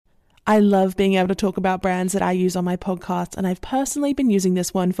I love being able to talk about brands that I use on my podcast, and I've personally been using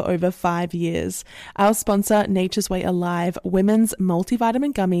this one for over 5 years. Our sponsor, Nature's Way Alive, women's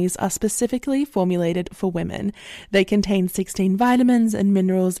multivitamin gummies are specifically formulated for women. They contain 16 vitamins and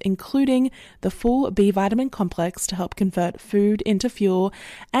minerals, including the full B vitamin complex to help convert food into fuel,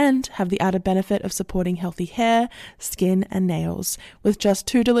 and have the added benefit of supporting healthy hair, skin, and nails. With just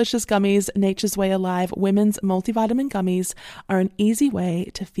 2 delicious gummies, Nature's Way Alive women's multivitamin gummies are an easy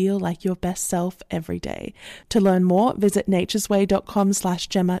way to feel like your best self every day. To learn more, visit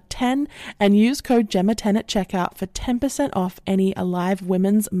naturesway.com/Gemma10 and use code Gemma10 at checkout for 10% off any Alive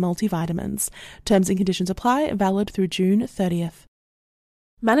women's multivitamins. Terms and conditions apply, valid through June 30th.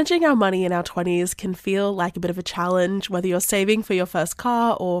 Managing our money in our 20s can feel like a bit of a challenge, whether you're saving for your first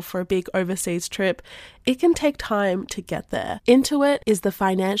car or for a big overseas trip. It can take time to get there. Intuit is the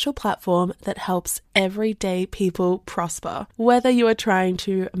financial platform that helps everyday people prosper. Whether you are trying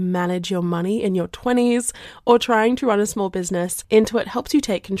to manage your money in your 20s or trying to run a small business, Intuit helps you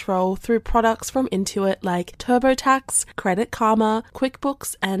take control through products from Intuit like TurboTax, Credit Karma,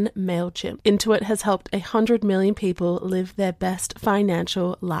 QuickBooks, and MailChimp. Intuit has helped 100 million people live their best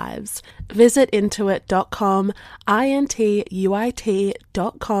financial lives. Visit intuit.com,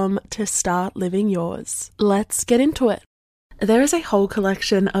 intuit.com to start living yours. Let's get into it. There is a whole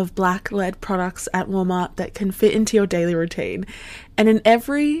collection of black-led products at Walmart that can fit into your daily routine. And in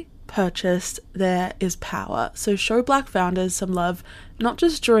every purchase, there is power. So show Black founders some love, not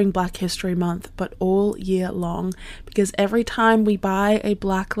just during Black History Month, but all year long. Because every time we buy a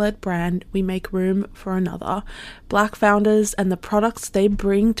Black-led brand, we make room for another. Black founders and the products they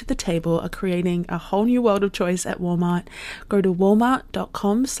bring to the table are creating a whole new world of choice at Walmart. Go to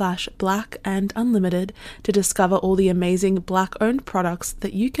walmart.com/blackandunlimited to discover all the amazing Black-owned products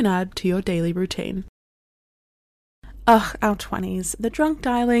that you can add to your daily routine. Ugh, our 20s. The drunk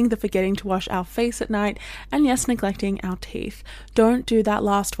dialing, the forgetting to wash our face at night, and yes, neglecting our teeth. Don't do that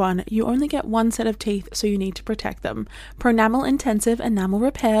last one. You only get one set of teeth, so you need to protect them. Pronamel Intensive Enamel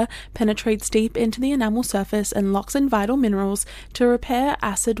Repair penetrates deep into the enamel surface and locks in vital minerals to repair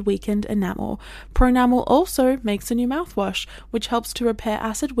acid-weakened enamel. Pronamel also makes a new mouthwash, which helps to repair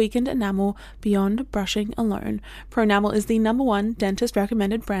acid-weakened enamel beyond brushing alone. Pronamel is the #1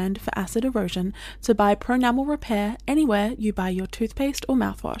 dentist-recommended brand for acid erosion, so buy Pronamel Repair anywhere you buy your toothpaste or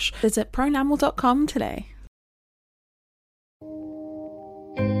mouthwash. Visit pronamel.com today.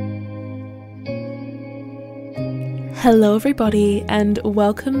 Hello everybody, and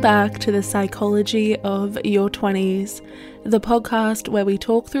welcome back to the Psychology of Your 20s, the podcast where we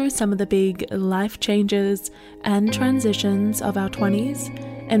talk through some of the big life changes and transitions of our 20s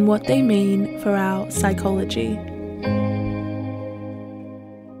and what they mean for our psychology.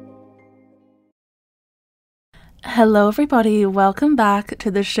 Hello everybody, welcome back to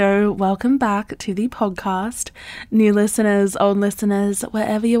the show, welcome back to the podcast. New listeners, old listeners,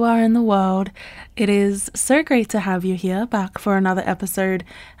 wherever you are in the world, it is so great to have you here back for another episode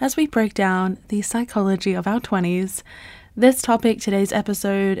as we break down the psychology of our 20s. This topic, today's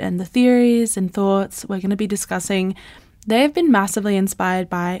episode, and the theories and thoughts we're going to be discussing, they have been massively inspired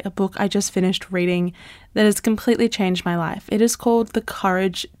by a book I just finished reading that has completely changed my life. It is called The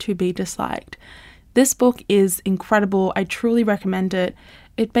Courage to Be Disliked. This book is incredible. I truly recommend it.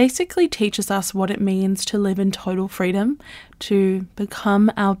 It basically teaches us what it means to live in total freedom, to become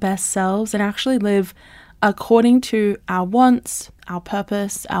our best selves and actually live according to our wants, our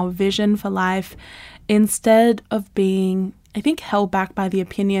purpose, our vision for life, instead of being, I think, held back by the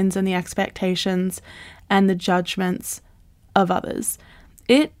opinions and the expectations and the judgments of others.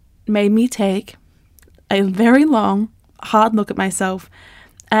 It made me take a very long, hard look at myself,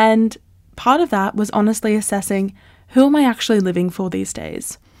 and part of that was honestly assessing, who am I actually living for these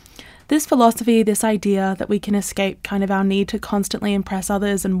days? This philosophy, this idea that we can escape kind of our need to constantly impress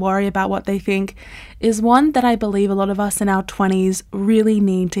others and worry about what they think, is one that I believe a lot of us in our 20s really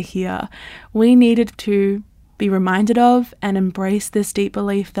need to hear. We needed to be reminded of and embrace this deep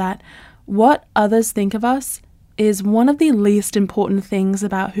belief that what others think of us is one of the least important things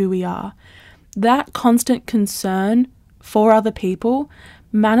about who we are. That constant concern for other people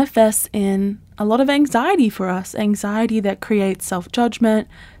manifests in a lot of anxiety for us, anxiety that creates self-judgment,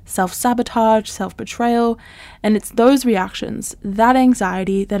 self-sabotage, self-betrayal, and it's those reactions, that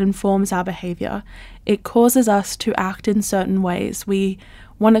anxiety, that informs our behavior. It causes us to act in certain ways. We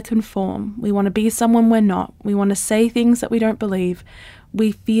want to conform. We want to be someone we're not. We want to say things that we don't believe.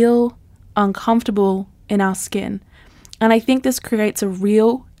 We feel uncomfortable in our skin. And I think this creates a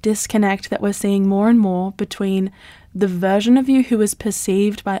real disconnect that we're seeing more and more between the version of you who is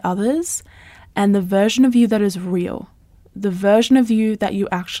perceived by others and the version of you that is real. the version of you that you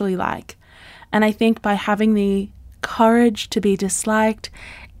actually like. And I think by having the courage to be disliked,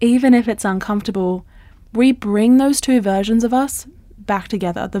 even if it's uncomfortable, we bring those two versions of us back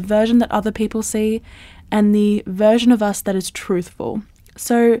together, the version that other people see and the version of us that is truthful.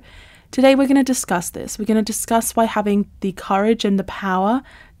 So today we're going to discuss this. We're going to discuss why having the courage and the power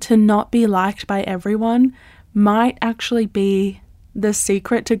to not be liked by everyone might actually be the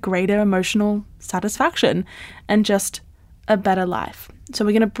secret to greater emotional satisfaction and just a better life. So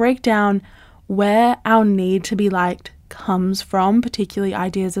we're going to break down where our need to be liked comes from, particularly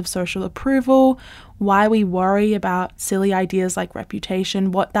ideas of social approval, why we worry about silly ideas like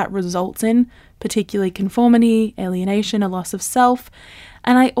reputation, what that results in, particularly conformity, alienation, a loss of self.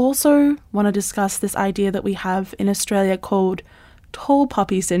 And I also want to discuss this idea that we have in Australia called tall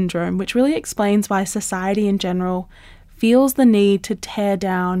poppy syndrome, which really explains why society in general feels the need to tear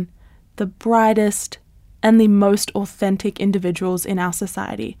down the brightest and the most authentic individuals in our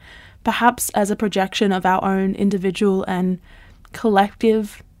society, perhaps as a projection of our own individual and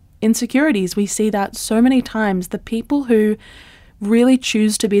collective insecurities. We see that so many times. The people who really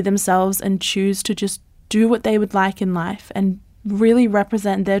choose to be themselves and choose to just do what they would like in life and really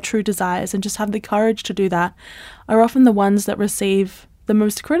represent their true desires and just have the courage to do that are often the ones that receive the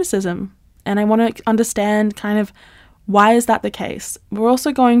most criticism. And I want to understand kind of why is that the case. We're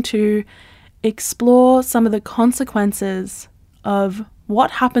also going to explore some of the consequences of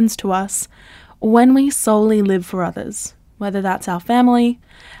what happens to us when we solely live for others, whether that's our family,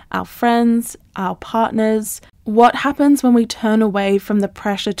 our friends, our partners. What happens when we turn away from the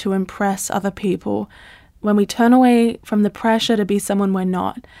pressure to impress other people, when we turn away from the pressure to be someone we're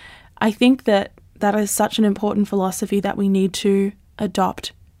not. I think that is such an important philosophy that we need to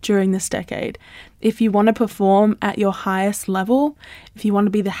adopt during this decade. If you want to perform at your highest level, if you want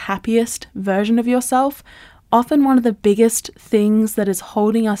to be the happiest version of yourself, often one of the biggest things that is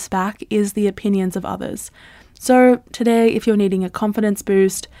holding us back is the opinions of others. So today, if you're needing a confidence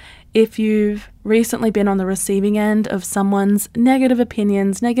boost, if you've recently been on the receiving end of someone's negative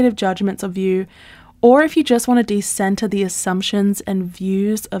opinions, negative judgments of you, or if you just want to decenter the assumptions and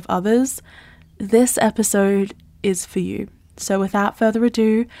views of others, this episode is for you. So without further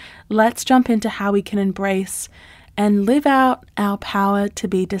ado, let's jump into how we can embrace and live out our power to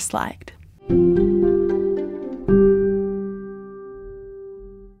be disliked.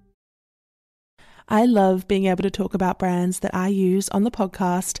 I love being able to talk about brands that I use on the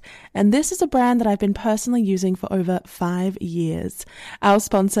podcast, and this is a brand that I've been personally using for over 5 years. Our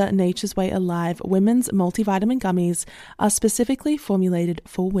sponsor, Nature's Way Alive Women's Multivitamin Gummies, are specifically formulated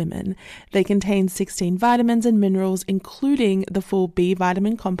for women. They contain 16 vitamins and minerals, including the full B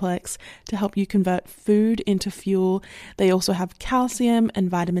vitamin complex to help you convert food into fuel. They also have calcium and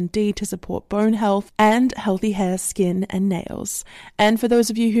vitamin D to support bone health and healthy hair, skin, and nails. And for those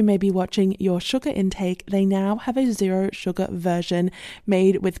of you who may be watching your sugar intake, they now have a 0 sugar version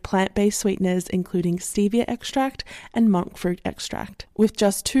made with plant-based sweeteners including stevia extract and monk fruit extract. With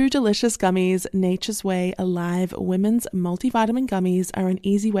just 2 delicious gummies, Nature's Way Alive Women's Multivitamin Gummies are an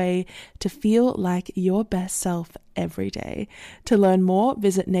easy way to feel like your best self every day. To learn more,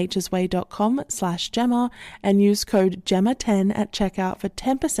 visit naturesway.com/Gemma and use code GEMMA10 at checkout for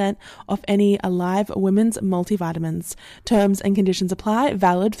 10% off any Alive Women's multivitamins. Terms and conditions apply,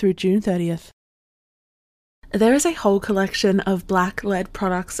 valid through June 30th. There is a whole collection of black-led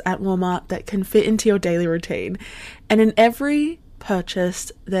products at Walmart that can fit into your daily routine. And in every purchase,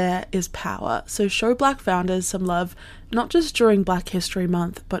 there is power. So show Black founders some love, not just during Black History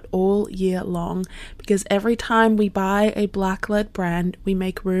Month, but all year long. Because every time we buy a Black-led brand, we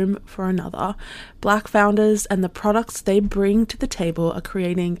make room for another. Black founders and the products they bring to the table are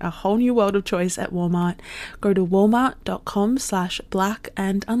creating a whole new world of choice at Walmart. Go to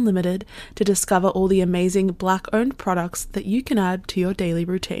walmart.com/blackandunlimited to discover all the amazing Black-owned products that you can add to your daily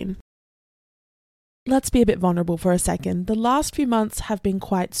routine. Let's be a bit vulnerable for a second. The last few months have been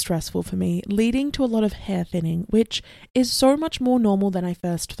quite stressful for me, leading to a lot of hair thinning, which is so much more normal than I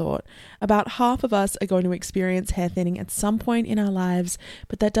first thought. About half of us are going to experience hair thinning at some point in our lives,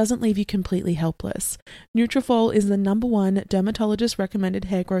 but that doesn't leave you completely helpless. Nutrafol is the #1 dermatologist recommended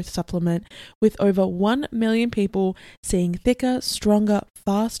hair growth supplement, with over 1 million people seeing thicker, stronger,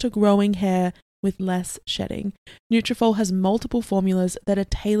 faster growing hair with less shedding. Nutrafol has multiple formulas that are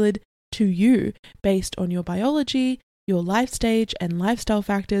tailored to you based on your biology, your life stage, and lifestyle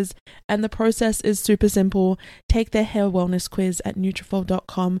factors, and the process is super simple. Take their hair wellness quiz at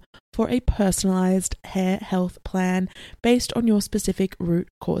Nutrafol.com for a personalized hair health plan based on your specific root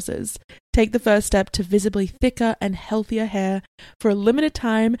causes. Take the first step to visibly thicker and healthier hair. For a limited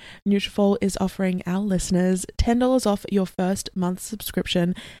time, Nutrafol is offering our listeners $10 off your first month's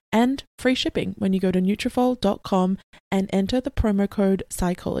subscription and free shipping when you go to Nutrafol.com and enter the promo code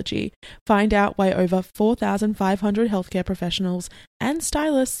Psychology. Find out why over 4,500 healthcare professionals and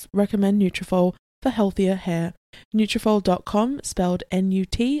stylists recommend Nutrafol for healthier hair. Nutrafol.com, spelled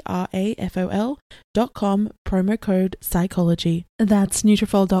Nutrafol.com, promo code Psychology. That's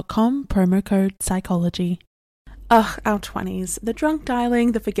Nutrafol.com, promo code Psychology. Ugh, our 20s. The drunk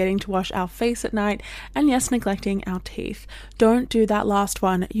dialing, the forgetting to wash our face at night, and yes, neglecting our teeth. Don't do that last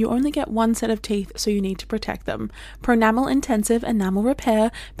one. You only get one set of teeth, so you need to protect them. Pronamel Intensive Enamel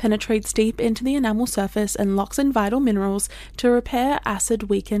Repair penetrates deep into the enamel surface and locks in vital minerals to repair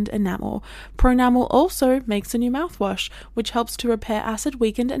acid-weakened enamel. Pronamel also makes a new mouthwash, which helps to repair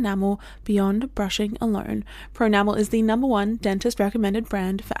acid-weakened enamel beyond brushing alone. Pronamel is the #1 dentist-recommended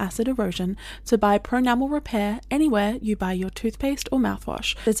brand for acid erosion, so buy Pronamel Repair anywhere you buy your toothpaste or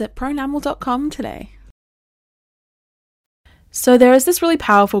mouthwash. Visit pronamel.com today. So there is this really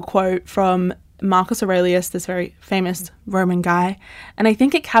powerful quote from Marcus Aurelius, this very famous Roman guy, and I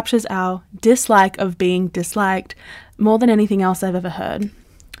think it captures our dislike of being disliked more than anything else I've ever heard.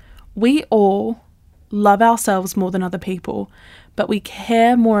 We all love ourselves more than other people, but we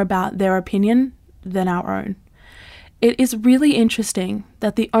care more about their opinion than our own. It is really interesting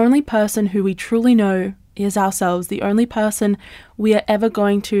that the only person who we truly know is ourselves. The only person we are ever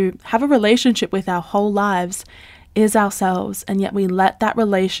going to have a relationship with our whole lives is ourselves, and yet we let that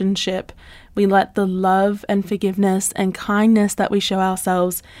relationship, we let the love and forgiveness and kindness that we show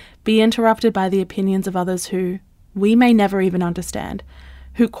ourselves be interrupted by the opinions of others who we may never even understand,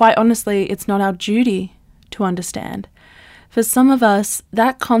 who quite honestly it's not our duty to understand. For some of us,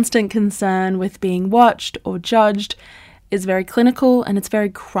 that constant concern with being watched or judged is very clinical and it's very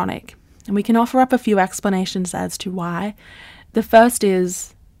chronic. And we can offer up a few explanations as to why. The first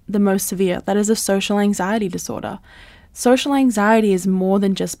is the most severe. That is a social anxiety disorder. Social anxiety is more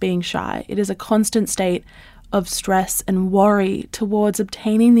than just being shy. It is a constant state of stress and worry towards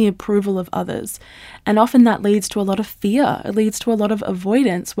obtaining the approval of others. And often that leads to a lot of fear. It leads to a lot of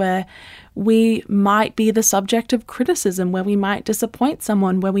avoidance where we might be the subject of criticism, where we might disappoint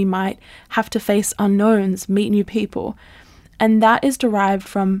someone, where we might have to face unknowns, meet new people. And that is derived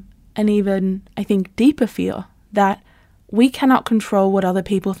from an even, I think, deeper fear that we cannot control what other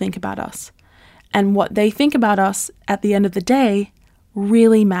people think about us. And what they think about us at the end of the day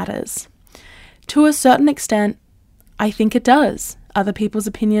really matters. To a certain extent, I think it does. Other people's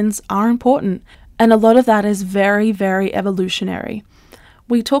opinions are important. And a lot of that is very, very evolutionary.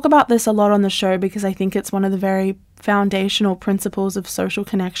 We talk about this a lot on the show because I think it's one of the very foundational principles of social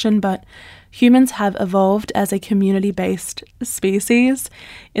connection, but humans have evolved as a community-based species.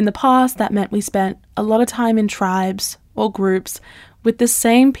 In the past, that meant we spent a lot of time in tribes or groups with the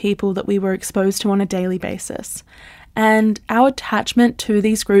same people that we were exposed to on a daily basis. And our attachment to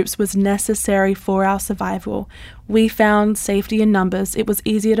these groups was necessary for our survival. We found safety in numbers. It was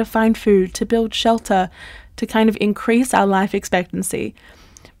easier to find food, to build shelter, to kind of increase our life expectancy.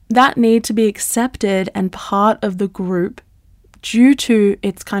 That need to be accepted and part of the group due to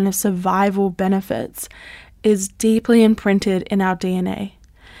its kind of survival benefits is deeply imprinted in our DNA.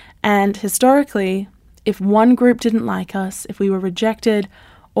 And historically, if one group didn't like us, if we were rejected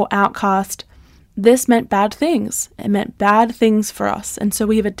or outcast, this meant bad things. It meant bad things for us. And so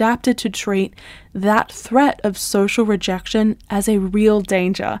we've adapted to treat that threat of social rejection as a real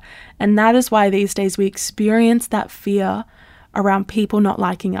danger. And that is why these days we experience that fear around people not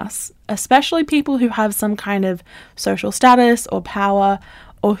liking us, especially people who have some kind of social status or power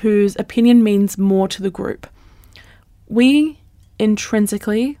or whose opinion means more to the group. We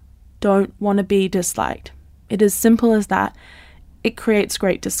intrinsically don't want to be disliked. It is simple as that. It creates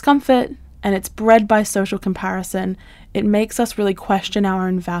great discomfort and it's bred by social comparison. It makes us really question our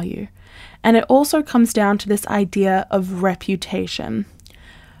own value. And it also comes down to this idea of reputation.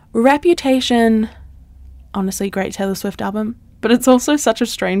 Reputation, honestly, great Taylor Swift album, but it's also such a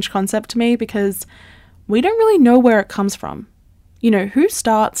strange concept to me because we don't really know where it comes from. You know, who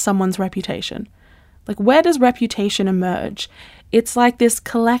starts someone's reputation? Like, where does reputation emerge? It's like this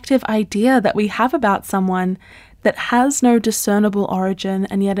collective idea that we have about someone that has no discernible origin,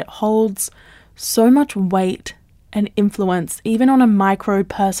 and yet it holds so much weight and influence, even on a micro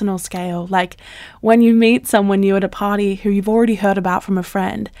personal scale. Like when you meet someone new at a party who you've already heard about from a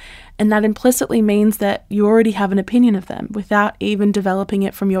friend, And that implicitly means that you already have an opinion of them without even developing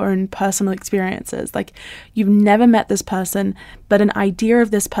it from your own personal experiences. Like, you've never met this person, but an idea of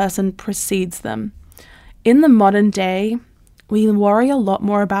this person precedes them. In the modern day, we worry a lot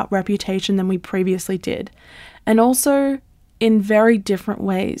more about reputation than we previously did. And also in very different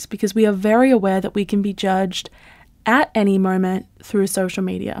ways, because we are very aware that we can be judged at any moment through social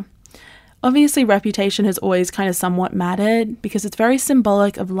media. Obviously, reputation has always kind of somewhat mattered because it's very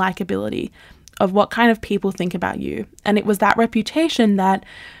symbolic of likability, of what kind of people think about you. And it was that reputation that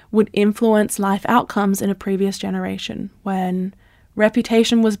would influence life outcomes in a previous generation, when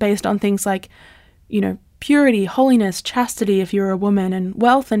reputation was based on things like, purity, holiness, chastity if you were a woman, and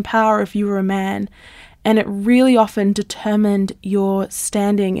wealth and power if you were a man. And it really often determined your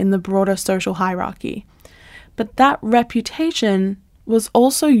standing in the broader social hierarchy. But that reputation was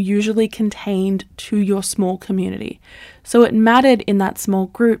also usually contained to your small community. So it mattered in that small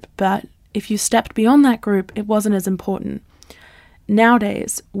group, but if you stepped beyond that group, it wasn't as important.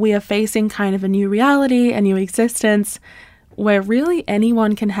 Nowadays, we are facing kind of a new reality, a new existence, where really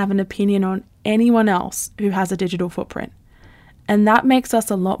anyone can have an opinion on anyone else who has a digital footprint. And that makes us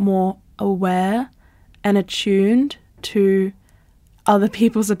a lot more aware and attuned to other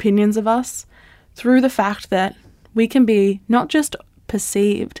people's opinions of us through the fact that we can be not just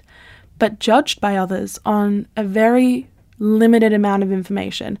perceived, but judged by others on a very limited amount of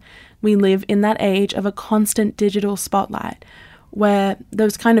information. We live in that age of a constant digital spotlight, where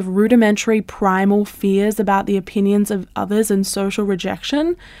those kind of rudimentary primal fears about the opinions of others and social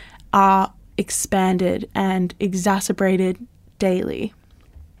rejection are expanded and exacerbated daily.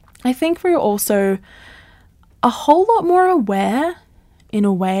 I think we're also a whole lot more aware, in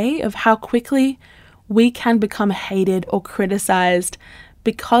a way, of how quickly we can become hated or criticized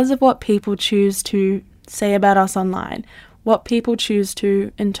because of what people choose to say about us online, what people choose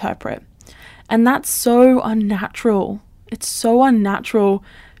to interpret. And that's so unnatural. It's so unnatural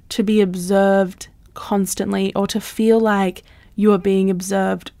to be observed constantly, or to feel like you are being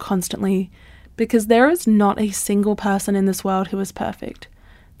observed constantly, because there is not a single person in this world who is perfect.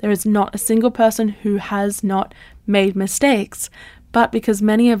 There is not a single person who has not made mistakes. But because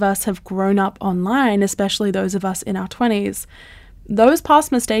many of us have grown up online, especially those of us in our 20s, those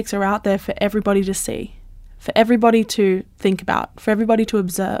past mistakes are out there for everybody to see, for everybody to think about, for everybody to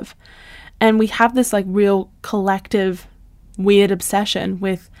observe. And we have this real collective weird obsession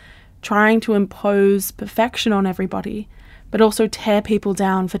with trying to impose perfection on everybody, but also tear people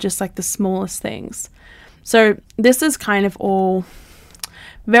down for just the smallest things. So this is kind of all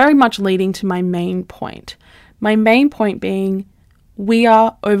very much leading to my main point. My main point being, we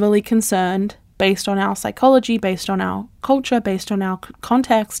are overly concerned, based on our psychology, based on our culture, based on our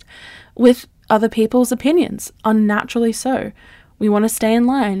context, with other people's opinions, unnaturally so. We want to stay in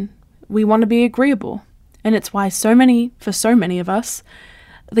line. We want to be agreeable. And it's why for so many of us,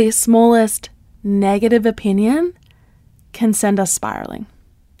 the smallest negative opinion can send us spiraling.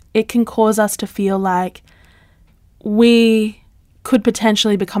 It can cause us to feel like we could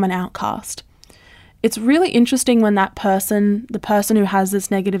potentially become an outcast. It's really interesting when that person, the person who has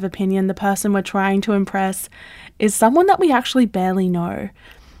this negative opinion, the person we're trying to impress, is someone that we actually barely know.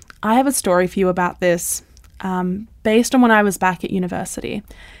 I have a story for you about this, based on when I was back at university.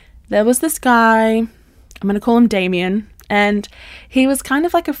 There was this guy, I'm going to call him Damien, and he was kind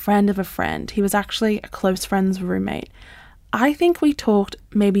of like a friend of a friend. He was actually a close friend's roommate. I think we talked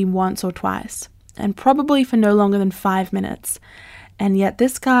maybe once or twice, and probably for no longer than 5 minutes. And yet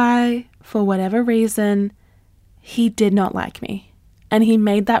this guy, for whatever reason, he did not like me. And he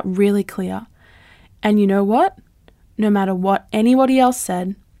made that really clear. And you know what? No matter what anybody else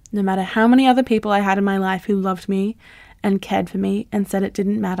said, no matter how many other people I had in my life who loved me and cared for me and said it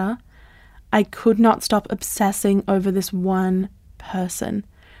didn't matter, I could not stop obsessing over this one person.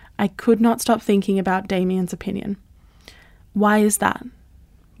 I could not stop thinking about Damien's opinion. Why is that?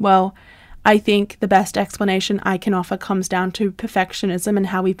 Well, I think the best explanation I can offer comes down to perfectionism and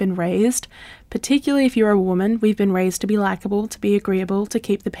how we've been raised. Particularly if you're a woman, we've been raised to be likable, to be agreeable, to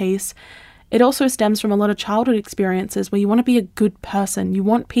keep the peace. It also stems from a lot of childhood experiences where you want to be a good person. You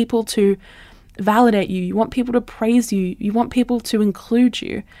want people to validate you. You want people to praise you. You want people to include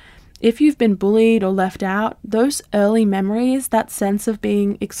you. If you've been bullied or left out, those early memories, that sense of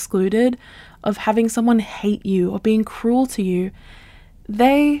being excluded, of having someone hate you or being cruel to you,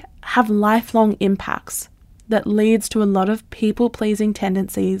 they have lifelong impacts that leads to a lot of people-pleasing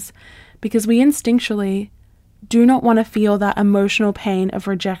tendencies, because we instinctually do not want to feel that emotional pain of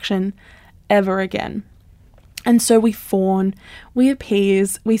rejection ever again. And so we fawn, we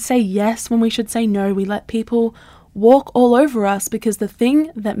appease, we say yes when we should say no, we let people walk all over us because the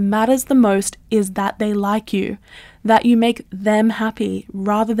thing that matters the most is that they like you, that you make them happy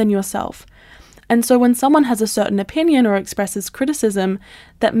rather than yourself. And so when someone has a certain opinion or expresses criticism,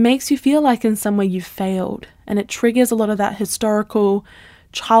 that makes you feel like in some way you failed, and it triggers a lot of that historical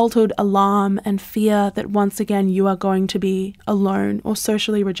childhood alarm and fear that once again you are going to be alone or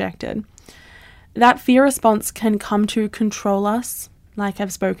socially rejected. That fear response can come to control us, like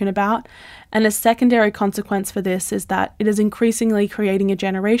I've spoken about, and a secondary consequence for this is that it is increasingly creating a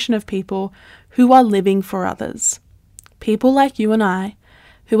generation of people who are living for others. People like you and I,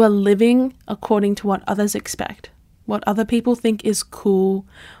 who are living according to what others expect, what other people think is cool,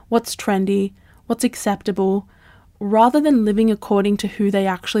 what's trendy, what's acceptable, rather than living according to who they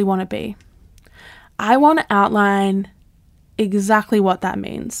actually want to be. I want to outline exactly what that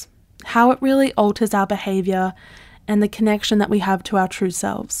means, how it really alters our behavior and the connection that we have to our true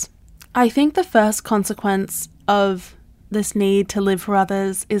selves. I think the first consequence of this need to live for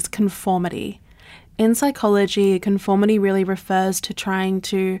others is conformity. In psychology, conformity really refers to trying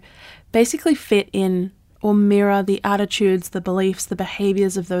to basically fit in or mirror the attitudes, the beliefs, the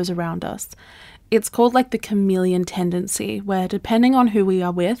behaviors of those around us. It's called like the chameleon tendency, where depending on who we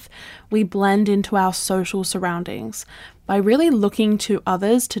are with, we blend into our social surroundings by really looking to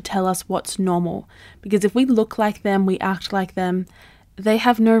others to tell us what's normal. Because if we look like them, we act like them, they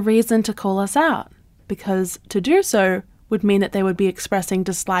have no reason to call us out, because to do so would mean that they would be expressing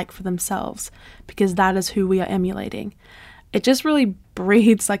dislike for themselves, because that is who we are emulating. It just really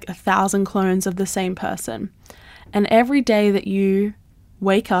breeds like 1,000 clones of the same person. And every day that you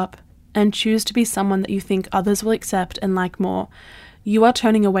wake up and choose to be someone that you think others will accept and like more, you are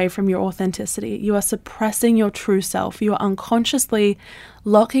turning away from your authenticity. You are suppressing your true self. You are unconsciously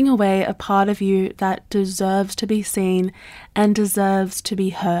locking away a part of you that deserves to be seen and deserves to be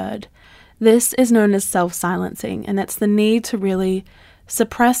heard. This is known as self-silencing, and it's the need to really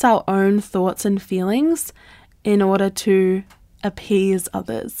suppress our own thoughts and feelings in order to appease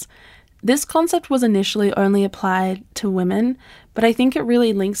others. This concept was initially only applied to women, but I think it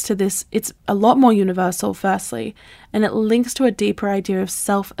really links to this. It's a lot more universal, firstly, and it links to a deeper idea of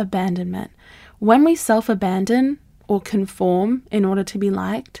self-abandonment. When we self-abandon or conform in order to be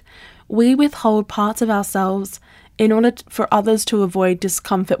liked, we withhold parts of ourselves in order for others to avoid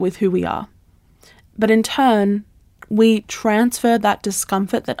discomfort with who we are. But in turn, we transfer that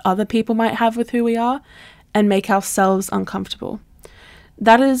discomfort that other people might have with who we are and make ourselves uncomfortable.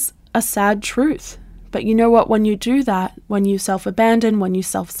 That is a sad truth. But you know what? When you do that, when you self-abandon, when you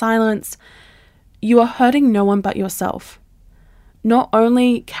self-silence, you are hurting no one but yourself. Not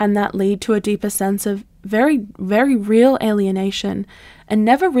only can that lead to a deeper sense of very, very real alienation and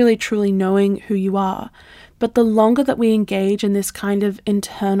never really truly knowing who you are, but the longer that we engage in this kind of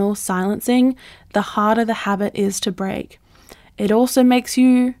internal silencing, the harder the habit is to break. It also makes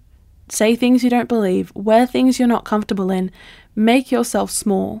you say things you don't believe, wear things you're not comfortable in, make yourself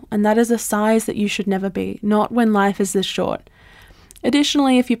small, and that is a size that you should never be, not when life is this short.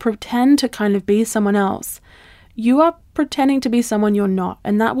 Additionally, if you pretend to kind of be someone else, you are pretending to be someone you're not,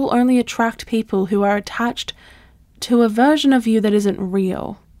 and that will only attract people who are attached to a version of you that isn't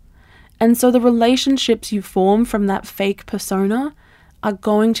real. And so the relationships you form from that fake persona are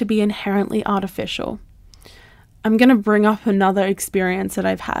going to be inherently artificial. I'm going to bring up another experience that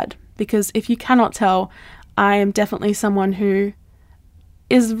I've had, because if you cannot tell, I am definitely someone who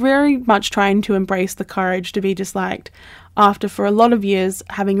is very much trying to embrace the courage to be disliked after for a lot of years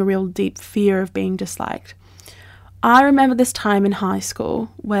having a real deep fear of being disliked. I remember this time in high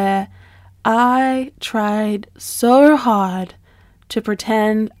school where I tried so hard to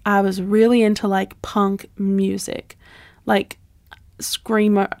pretend I was really into like punk music, like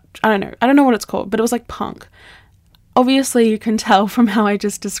screamo, I don't know what it's called, but it was like punk. Obviously you can tell from how I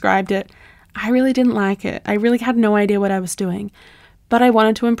just described it, I really didn't like it. I really had no idea what I was doing, but I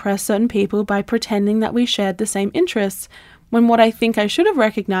wanted to impress certain people by pretending that we shared the same interests, when what I think I should have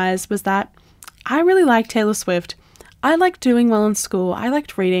recognized was that I really liked Taylor Swift. I liked doing well in school. I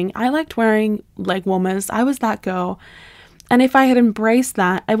liked reading. I liked wearing leg warmers. I was that girl. And if I had embraced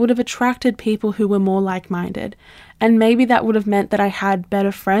that, I would have attracted people who were more like-minded. And maybe that would have meant that I had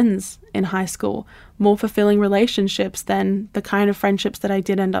better friends in high school, more fulfilling relationships than the kind of friendships that I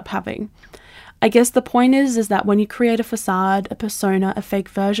did end up having. I guess the point is that when you create a facade, a persona, a fake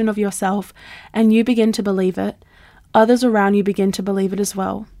version of yourself, and you begin to believe it, others around you begin to believe it as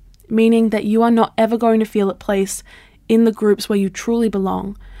well, meaning that you are not ever going to feel at place in the groups where you truly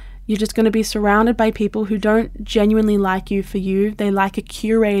belong. You're just going to be surrounded by people who don't genuinely like you for you. They like a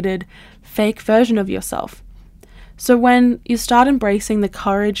curated, fake version of yourself. So when you start embracing the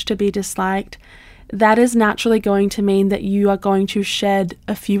courage to be disliked, that is naturally going to mean that you are going to shed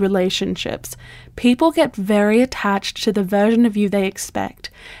a few relationships. People get very attached to the version of you they expect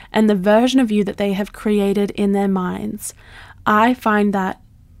and the version of you that they have created in their minds. I find that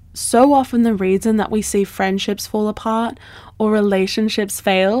so often the reason that we see friendships fall apart or relationships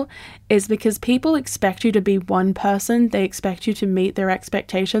fail is because people expect you to be one person. They expect you to meet their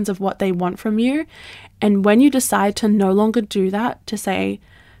expectations of what they want from you. And when you decide to no longer do that, to say,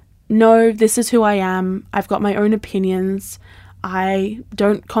 no, this is who I am, I've got my own opinions, I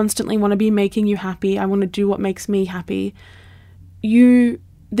don't constantly want to be making you happy, I want to do what makes me happy,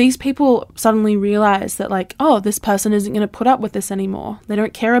 these people suddenly realize that like, oh, this person isn't going to put up with this anymore. They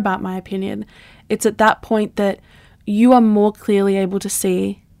don't care about my opinion. It's at that point that you are more clearly able to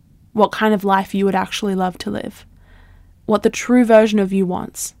see what kind of life you would actually love to live, what the true version of you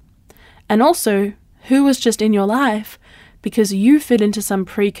wants, and also who was just in your life because you fit into some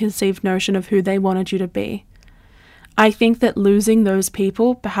preconceived notion of who they wanted you to be. I think that losing those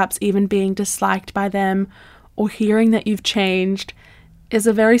people, perhaps even being disliked by them or hearing that you've changed, is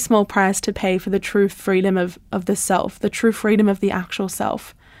a very small price to pay for the true freedom of the self, the true freedom of the actual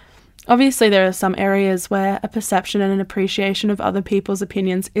self. Obviously, there are some areas where a perception and an appreciation of other people's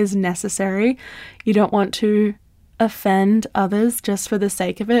opinions is necessary. You don't want to offend others just for the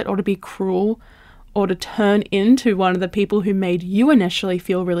sake of it, or to be cruel, or to turn into one of the people who made you initially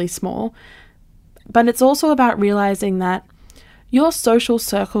feel really small. But it's also about realizing that your social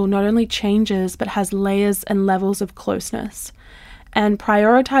circle not only changes, but has layers and levels of closeness. And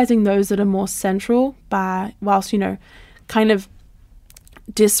prioritizing those that are more central whilst, kind of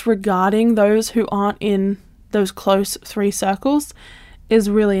disregarding those who aren't in those close three circles is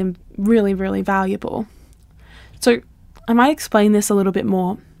really, really, really valuable. So I might explain this a little bit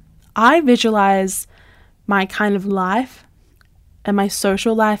more. I visualize my kind of life, and my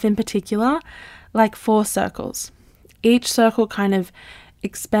social life in particular, like 4 circles. Each circle kind of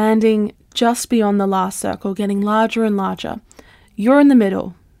expanding just beyond the last circle, getting larger and larger. You're in the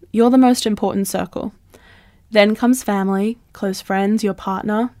middle. You're the most important circle. Then comes family, close friends, your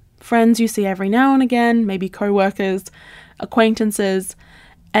partner, friends you see every now and again, maybe co-workers, acquaintances,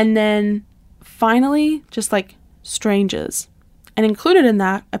 and then finally just like strangers. And included in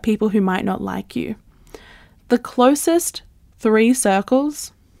that are people who might not like you. The closest 3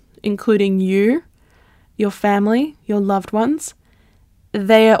 circles, including you, your family, your loved ones,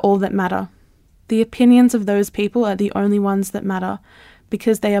 they are all that matter. The opinions of those people are the only ones that matter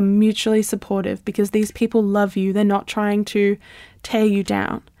because they are mutually supportive, because these people love you. They're not trying to tear you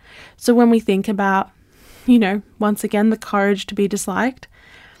down. So when we think about, once again, the courage to be disliked,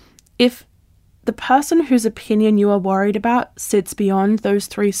 if the person whose opinion you are worried about sits beyond those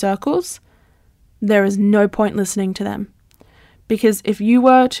 3 circles, there is no point listening to them. Because if you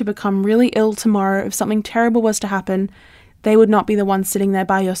were to become really ill tomorrow, if something terrible was to happen, they would not be the ones sitting there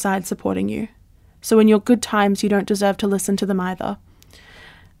by your side supporting you. So in your good times, you don't deserve to listen to them either.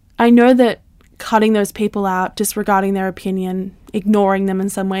 I know that cutting those people out, disregarding their opinion, ignoring them in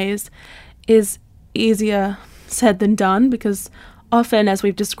some ways, is easier said than done, because often, as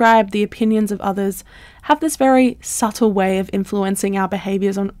we've described, the opinions of others have this very subtle way of influencing our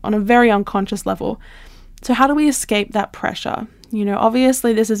behaviors on a very unconscious level. So how do we escape that pressure?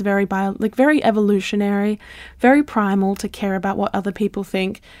 Obviously this is very evolutionary, very primal to care about what other people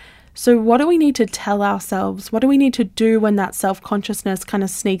think. So what do we need to tell ourselves? What do we need to do when that self-consciousness kind of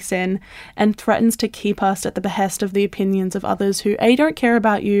sneaks in and threatens to keep us at the behest of the opinions of others who A, don't care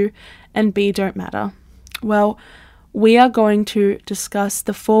about you, and B, don't matter? Well, we are going to discuss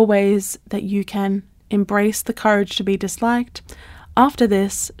the 4 ways that you can embrace the courage to be disliked after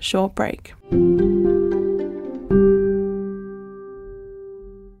this short break.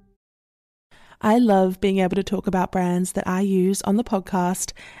 I love being able to talk about brands that I use on the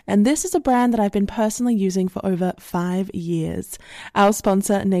podcast, and this is a brand that I've been personally using for over 5 years. Our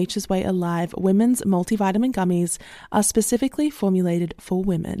sponsor, Nature's Way Alive Women's Multivitamin Gummies, are specifically formulated for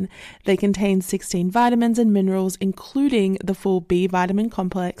women. They contain 16 vitamins and minerals, including the full B vitamin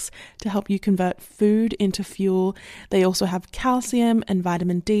complex, to help you convert food into fuel. They also have calcium and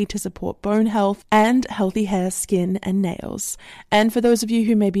vitamin D to support bone health and healthy hair, skin, and nails. And for those of you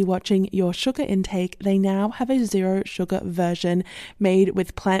who may be watching your sugar intake, they now have a 0 sugar version made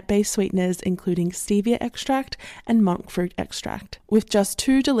with plant-based sweeteners, including stevia extract and monk fruit extract. With just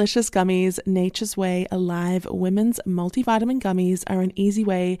 2 delicious gummies, Nature's Way Alive Women's Multivitamin Gummies are an easy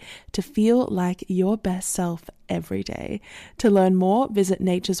way to feel like your best self every day. To learn more, visit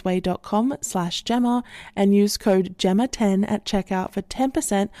naturesway.com/Gemma and use code GEMMA10 at checkout for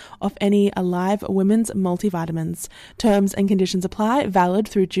 10% off any Alive Women's multivitamins. Terms and conditions apply, valid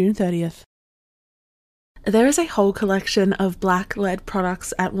through June 30th. There is a whole collection of black-led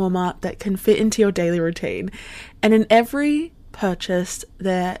products at Walmart that can fit into your daily routine. And in every purchase,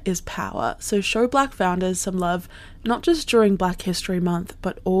 there is power. So show Black founders some love, not just during Black History Month,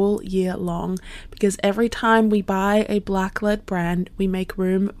 but all year long. Because every time we buy a black-led brand, we make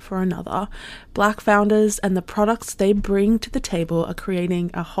room for another. Black founders and the products they bring to the table are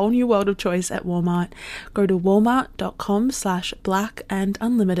creating a whole new world of choice at Walmart. Go to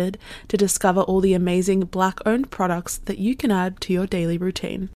walmart.com/blackandunlimited to discover all the amazing Black-owned products that you can add to your daily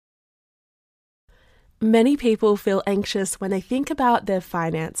routine. Many people feel anxious when they think about their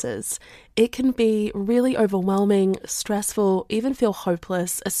finances. It can be really overwhelming, stressful, even feel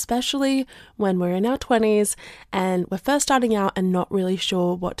hopeless, especially when we're in our 20s and we're first starting out and not really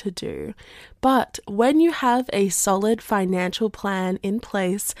sure what to do. But when you have a solid financial plan in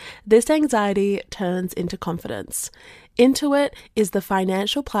place, this anxiety turns into confidence. Intuit is the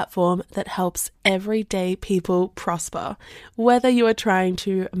financial platform that helps everyday people prosper. Whether you are trying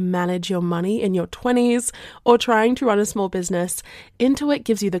to manage your money in your 20s or trying to run a small business, Intuit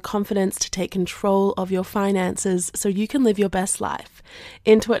gives you the confidence to take control of your finances so you can live your best life.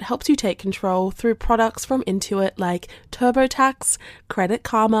 Intuit helps you take control through products from Intuit like TurboTax, Credit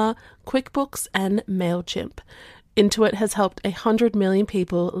Karma, QuickBooks, and MailChimp. Intuit has helped 100 million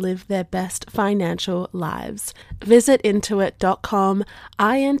people live their best financial lives. Visit intuit.com,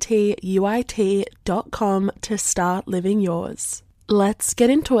 intuit.com to start living yours. Let's get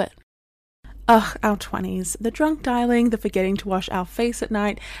into it. Ugh, our 20s. The drunk dialing, the forgetting to wash our face at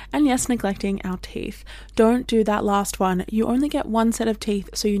night, and yes, neglecting our teeth. Don't do that last one. You only get one set of teeth,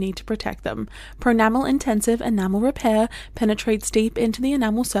 so you need to protect them. Pronamel Intensive Enamel Repair penetrates deep into the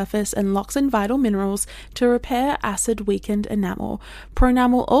enamel surface and locks in vital minerals to repair acid-weakened enamel.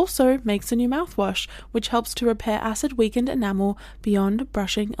 Pronamel also makes a new mouthwash, which helps to repair acid-weakened enamel beyond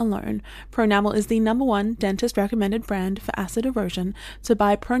brushing alone. Pronamel is the #1 dentist-recommended brand for acid erosion, so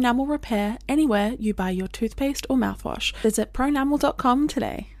buy Pronamel Repair anywhere you buy your toothpaste or mouthwash. Visit pronamel.com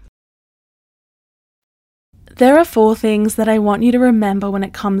today. There are 4 things that I want you to remember when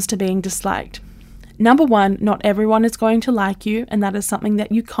it comes to being disliked. #1, not everyone is going to like you, and that is something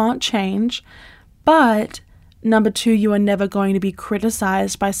that you can't change. But #2, you are never going to be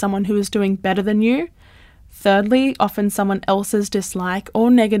criticized by someone who is doing better than you. Thirdly, often someone else's dislike or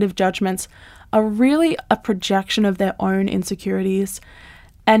negative judgments are really a projection of their own insecurities.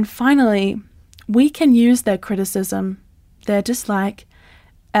 And finally, we can use their criticism, their dislike,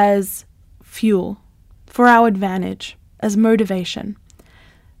 as fuel for our advantage, as motivation.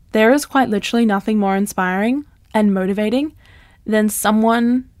 There is quite literally nothing more inspiring and motivating than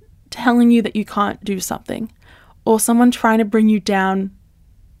someone telling you that you can't do something, or someone trying to bring you down,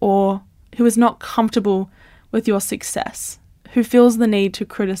 or who is not comfortable with your success, who feels the need to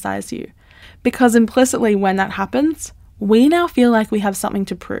criticize you. Because implicitly when that happens, we now feel like we have something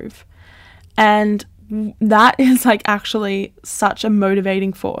to prove. And that is actually such a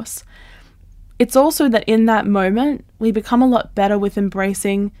motivating force. It's also that in that moment, we become a lot better with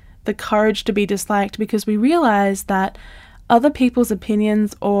embracing the courage to be disliked, because we realize that other people's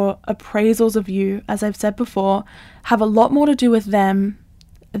opinions or appraisals of you, as I've said before, have a lot more to do with them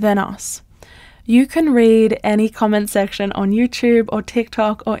than us. You can read any comment section on YouTube or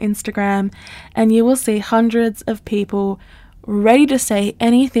TikTok or Instagram, and you will see hundreds of people ready to say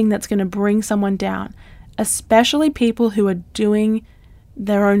anything that's going to bring someone down, especially people who are doing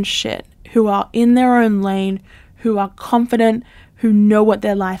their own shit, who are in their own lane, who are confident, who know what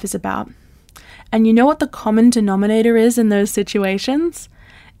their life is about. And you know what the common denominator is in those situations?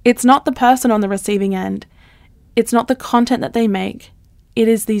 It's not the person on the receiving end. It's not the content that they make. It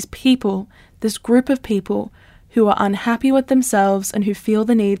is these people, this group of people who are unhappy with themselves and who feel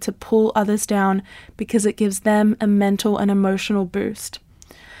the need to pull others down because it gives them a mental and emotional boost.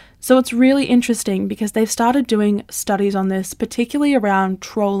 So it's really interesting because they've started doing studies on this, particularly around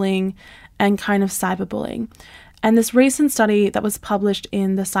trolling and kind of cyberbullying. And this recent study that was published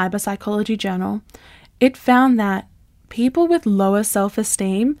in the Cyber Psychology Journal, it found that people with lower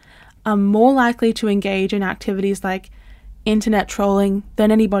self-esteem are more likely to engage in activities like internet trolling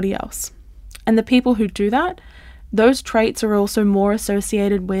than anybody else. And the people who do that, those traits are also more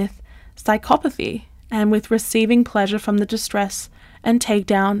associated with psychopathy and with receiving pleasure from the distress and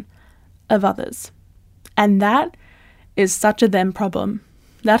takedown of others. And that is such a them problem.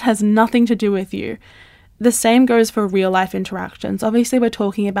 That has nothing to do with you. The same goes for real life interactions. Obviously, we're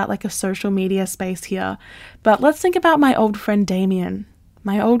talking about a social media space here, but let's think about my old friend Damien,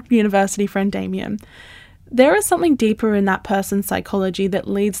 my old university friend Damien. There is something deeper in that person's psychology that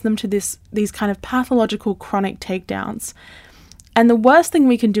leads them to these kind of pathological chronic takedowns. And the worst thing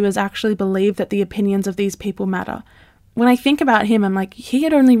we can do is actually believe that the opinions of these people matter. When I think about him, I'm like, he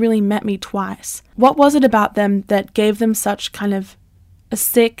had only really met me twice. What was it about them that gave them such kind of a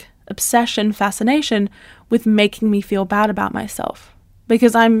sick obsession, fascination with making me feel bad about myself?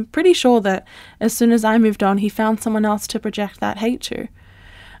 Because I'm pretty sure that as soon as I moved on, he found someone else to project that hate to.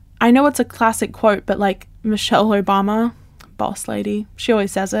 I know it's a classic quote, but like Michelle Obama, boss lady, she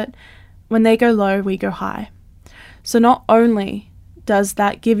always says it, when they go low, we go high. So not only does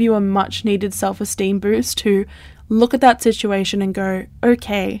that give you a much needed self-esteem boost to look at that situation and go,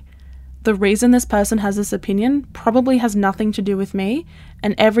 okay, the reason this person has this opinion probably has nothing to do with me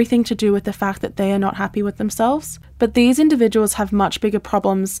and everything to do with the fact that they are not happy with themselves. But these individuals have much bigger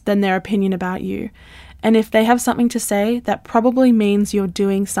problems than their opinion about you. And if they have something to say, that probably means you're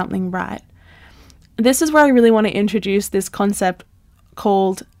doing something right. This is where I really want to introduce this concept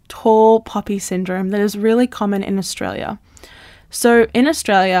called tall poppy syndrome that is really common in Australia. So in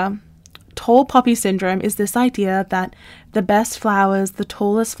Australia, tall poppy syndrome is this idea that the best flowers, the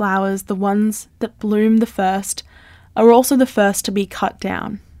tallest flowers, the ones that bloom the first, are also the first to be cut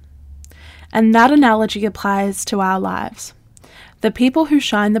down. And that analogy applies to our lives. The people who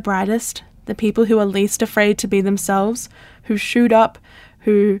shine the brightest, the people who are least afraid to be themselves, who shoot up,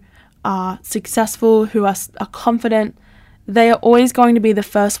 who are successful, who are confident, they are always going to be the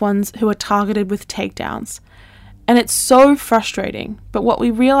first ones who are targeted with takedowns. And it's so frustrating. But what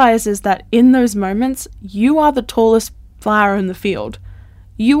we realize is that in those moments, you are the tallest flower in the field.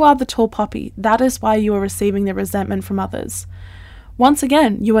 You are the tall poppy. That is why you are receiving the resentment from others. Once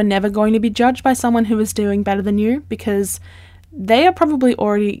again, you are never going to be judged by someone who is doing better than you because they are probably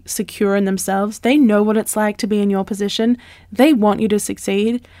already secure in themselves. They know what it's like to be in your position. They want you to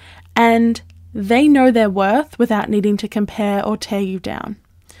succeed. And they know their worth without needing to compare or tear you down.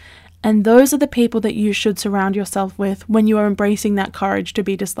 And those are the people that you should surround yourself with when you are embracing that courage to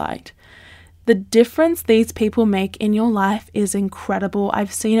be disliked. The difference these people make in your life is incredible.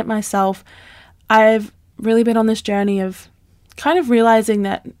 I've seen it myself. I've really been on this journey of kind of realizing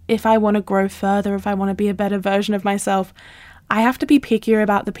that if I want to grow further, if I want to be a better version of myself, I have to be pickier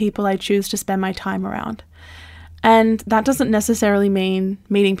about the people I choose to spend my time around. And that doesn't necessarily mean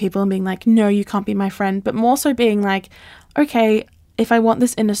meeting people and being like, no, you can't be my friend, but more so being like, okay, if I want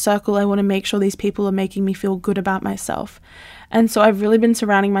this inner circle, I want to make sure these people are making me feel good about myself. And so I've really been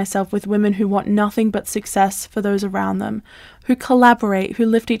surrounding myself with women who want nothing but success for those around them, who collaborate, who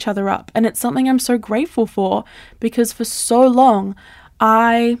lift each other up. And it's something I'm so grateful for because for so long,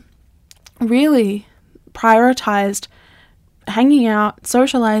 I really prioritized hanging out,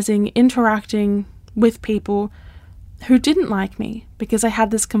 socializing, interacting with people who didn't like me because I had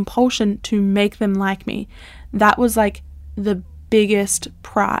this compulsion to make them like me. That was like the biggest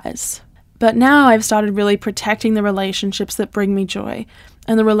prize. But now I've started really protecting the relationships that bring me joy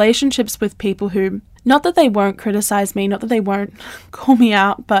and the relationships with people who, not that they won't criticize me, not that they won't call me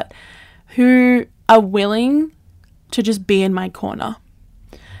out, but who are willing to just be in my corner.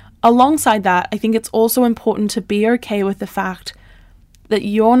 Alongside that, I think it's also important to be okay with the fact that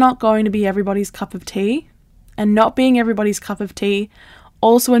you're not going to be everybody's cup of tea, and not being everybody's cup of tea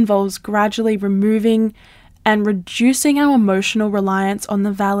also involves gradually removing and reducing our emotional reliance on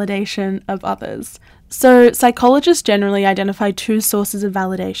the validation of others. So psychologists generally identify two sources of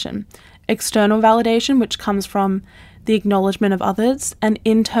validation: external validation, which comes from the acknowledgement of others, and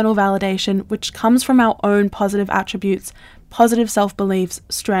internal validation, which comes from our own positive attributes, positive self-beliefs,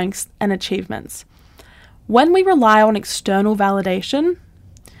 strengths, and achievements. When we rely on external validation,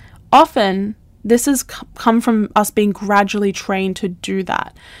 often this has come from us being gradually trained to do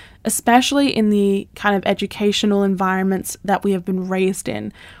that, especially in the kind of educational environments that we have been raised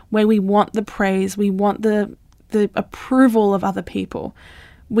in, where we want the praise, we want the approval of other people.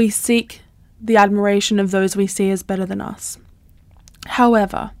 We seek the admiration of those we see as better than us.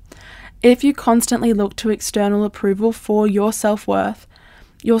 However, if you constantly look to external approval for your self-worth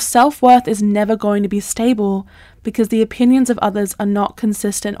is never going to be stable because the opinions of others are not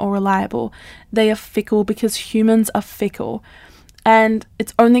consistent or reliable. They are fickle because humans are fickle. And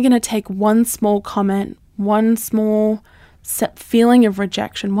it's only going to take one small comment, one small feeling of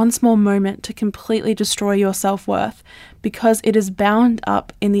rejection, one small moment to completely destroy your self-worth because it is bound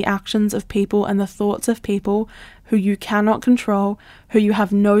up in the actions of people and the thoughts of people who you cannot control, who you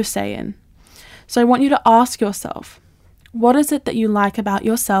have no say in. So I want you to ask yourself, what is it that you like about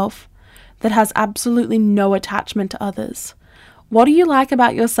yourself that has absolutely no attachment to others? What do you like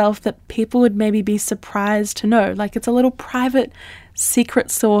about yourself that people would maybe be surprised to know? Like it's a little private, secret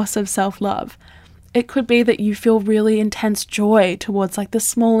source of self-love. It could be that you feel really intense joy towards like the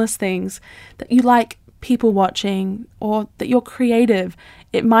smallest things, that you like people watching, or that you're creative.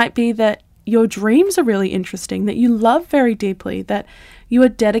 It might be that your dreams are really interesting, that you love very deeply, that you are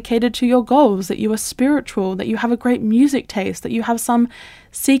dedicated to your goals, that you are spiritual, that you have a great music taste, that you have some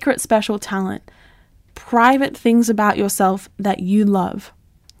secret special talent. Private things about yourself that you love.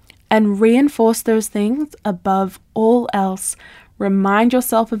 And reinforce those things above all else. Remind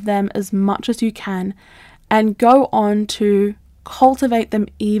yourself of them as much as you can, and go on to cultivate them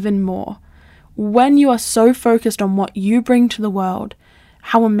even more. When you are so focused on what you bring to the world,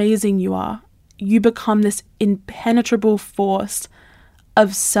 how amazing you are, you become this impenetrable force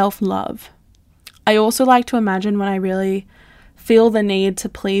of self-love. I also like to imagine when I really feel the need to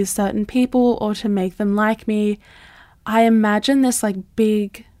please certain people or to make them like me, I imagine this like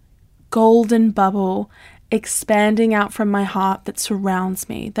big golden bubble expanding out from my heart that surrounds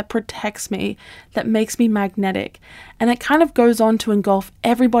me, that protects me, that makes me magnetic. And it kind of goes on to engulf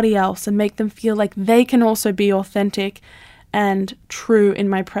everybody else and make them feel like they can also be authentic and true in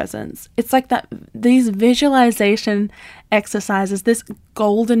my presence. It's like that these visualization exercises, this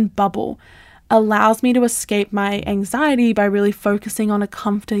golden bubble allows me to escape my anxiety by really focusing on a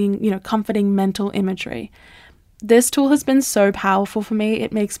comforting mental imagery. This tool has been so powerful for me.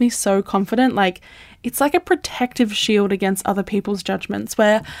 It makes me so confident. It's like a protective shield against other people's judgments,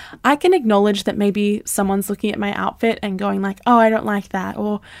 where I can acknowledge that maybe someone's looking at my outfit and going like, oh, I don't like that.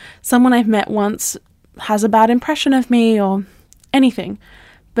 Or someone I've met once has a bad impression of me or anything.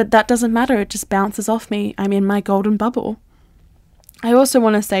 But that doesn't matter. It just bounces off me. I'm in my golden bubble. I also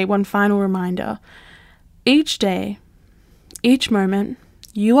want to say one final reminder. Each day, each moment,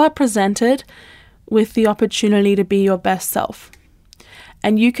 you are presented with the opportunity to be your best self.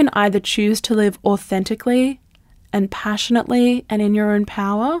 And you can either choose to live authentically and passionately and in your own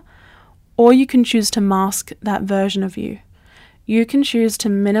power, or you can choose to mask that version of you. You can choose to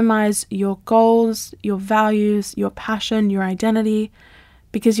minimize your goals, your values, your passion, your identity,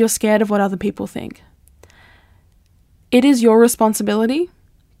 because you're scared of what other people think. It is your responsibility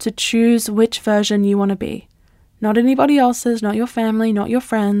to choose which version you want to be. Not anybody else's, not your family, not your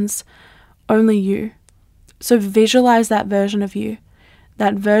friends, only you. So visualize that version of you.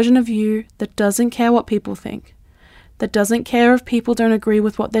 That version of you that doesn't care what people think. That doesn't care if people don't agree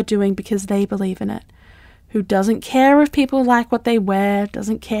with what they're doing because they believe in it. Who doesn't care if people like what they wear.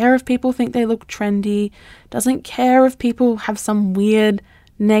 Doesn't care if people think they look trendy. Doesn't care if people have some weird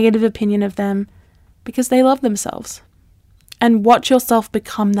negative opinion of them, because they love themselves. And watch yourself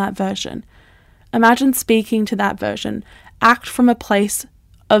become that version. Imagine speaking to that version. Act from a place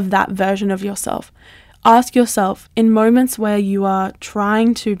of that version of yourself. Ask yourself, in moments where you are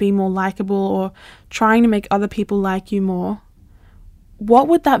trying to be more likable or trying to make other people like you more, what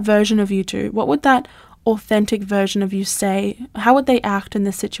would that version of you do? What would that authentic version of you say? How would they act in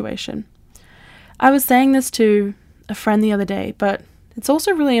this situation? I was saying this to a friend the other day, but it's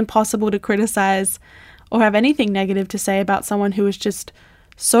also really impossible to criticize or have anything negative to say about someone who is just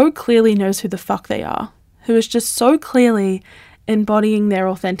so clearly knows who the fuck they are, who is just so clearly embodying their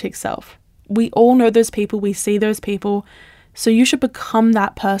authentic self. We all know those people, we see those people, so you should become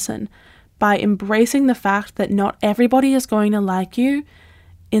that person by embracing the fact that not everybody is going to like you,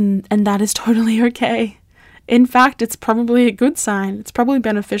 and that is totally okay. In fact, it's probably a good sign. It's probably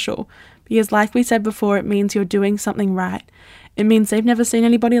beneficial, because like we said before, it means you're doing something right. It means they've never seen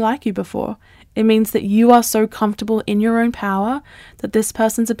anybody like you before. It means that you are so comfortable in your own power that this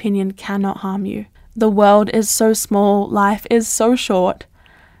person's opinion cannot harm you. The world is so small, life is so short.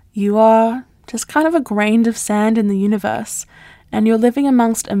 You are just kind of a grain of sand in the universe, and you're living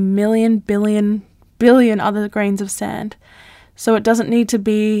amongst a million, billion other grains of sand. So it doesn't need to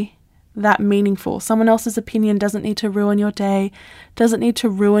be that meaningful. Someone else's opinion doesn't need to ruin your day, doesn't need to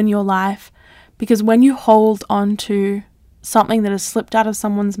ruin your life, because when you hold on to something that has slipped out of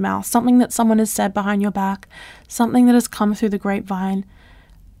someone's mouth, something that someone has said behind your back, something that has come through the grapevine,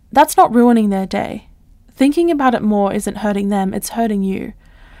 that's not ruining their day. Thinking about it more isn't hurting them, it's hurting you.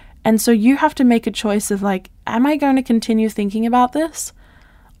 And so you have to make a choice of am I going to continue thinking about this?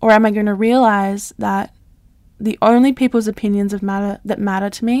 Or am I going to realize that the only people's opinions that matter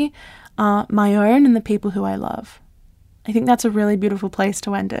to me are my own and the people who I love? I think that's a really beautiful place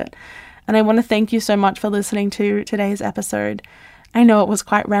to end it. And I want to thank you so much for listening to today's episode. I know it was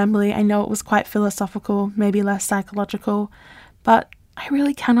quite rambly. I know it was quite philosophical, maybe less psychological, but I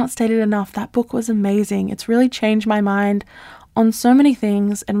really cannot state it enough. That book was amazing. It's really changed my mind on so many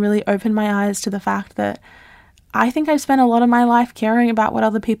things and really opened my eyes to the fact that I think I've spent a lot of my life caring about what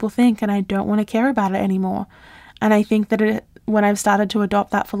other people think, and I don't want to care about it anymore. And I think that when I've started to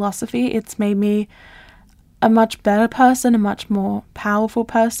adopt that philosophy, it's made me a much better person, a much more powerful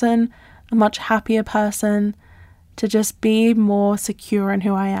person, a much happier person, to just be more secure in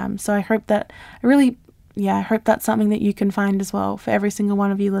who I am. So I hope that, I hope that's something that you can find as well for every single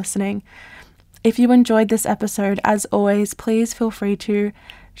one of you listening. If you enjoyed this episode, as always, please feel free to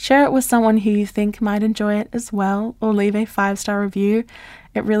share it with someone who you think might enjoy it as well, or leave a 5-star review.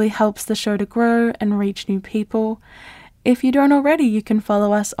 It really helps the show to grow and reach new people. If you don't already, you can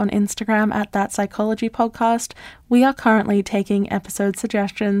follow us on Instagram at That Psychology Podcast. We are currently taking episode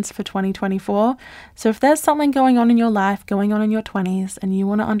suggestions for 2024. So if there's something going on in your life, going on in your 20s, and you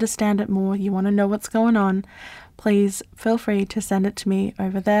want to understand it more, you want to know what's going on, please feel free to send it to me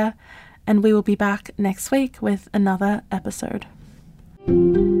over there. And we will be back next week with another episode.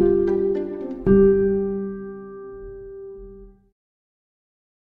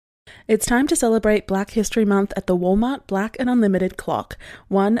 It's time to celebrate Black History Month at the Walmart Black and Unlimited Clock,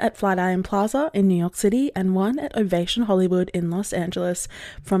 one at Flatiron Plaza in New York City and one at Ovation Hollywood in Los Angeles,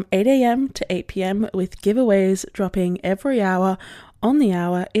 from 8 a.m. to 8 p.m. with giveaways dropping every hour. On the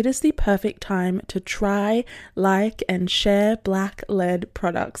hour, it is the perfect time to try, like, and share Black-led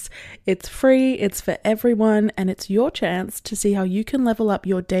products. It's free, it's for everyone, and it's your chance to see how you can level up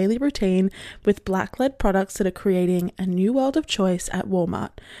your daily routine with Black-led products that are creating a new world of choice at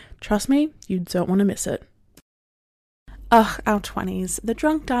Walmart. Trust me, you don't want to miss it. Ugh, our 20s. The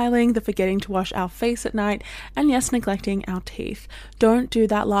drunk dialing, the forgetting to wash our face at night, and yes, neglecting our teeth. Don't do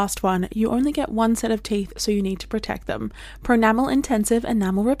that last one. You only get one set of teeth, so you need to protect them. Pronamel Intensive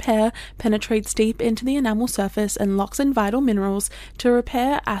Enamel Repair penetrates deep into the enamel surface and locks in vital minerals to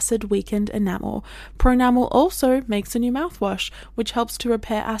repair acid-weakened enamel. Pronamel also makes a new mouthwash, which helps to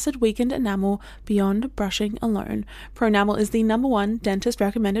repair acid-weakened enamel beyond brushing alone. Pronamel is the #1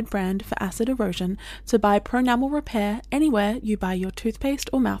 dentist-recommended brand for acid erosion, so buy Pronamel Repair anywhere you buy your toothpaste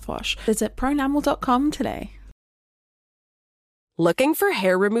or mouthwash. Visit pronamel.com today. Looking for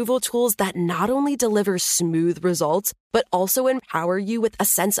hair removal tools that not only deliver smooth results, but also empower you with a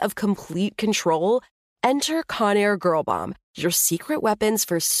sense of complete control? Enter Conair Girl Bomb, your secret weapons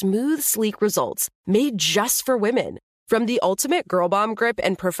for smooth, sleek results, made just for women. From the ultimate Girl Bomb grip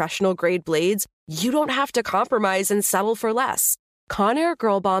and professional-grade blades, you don't have to compromise and settle for less. Conair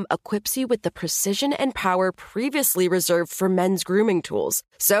Girl Bomb equips you with the precision and power previously reserved for men's grooming tools.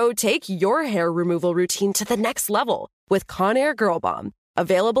 So take your hair removal routine to the next level with Conair Girl Bomb.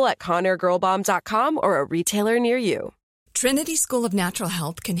 Available at ConairGirlBomb.com or a retailer near you. Trinity School of Natural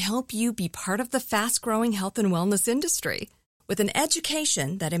Health can help you be part of the fast-growing health and wellness industry. With an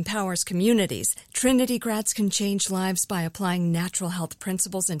education that empowers communities, Trinity grads can change lives by applying natural health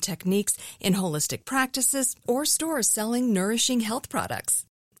principles and techniques in holistic practices or stores selling nourishing health products.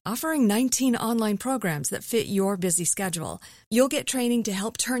 Offering 19 online programs that fit your busy schedule, you'll get training to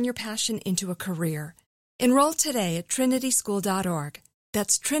help turn your passion into a career. Enroll today at trinityschool.org.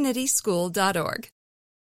 That's trinityschool.org.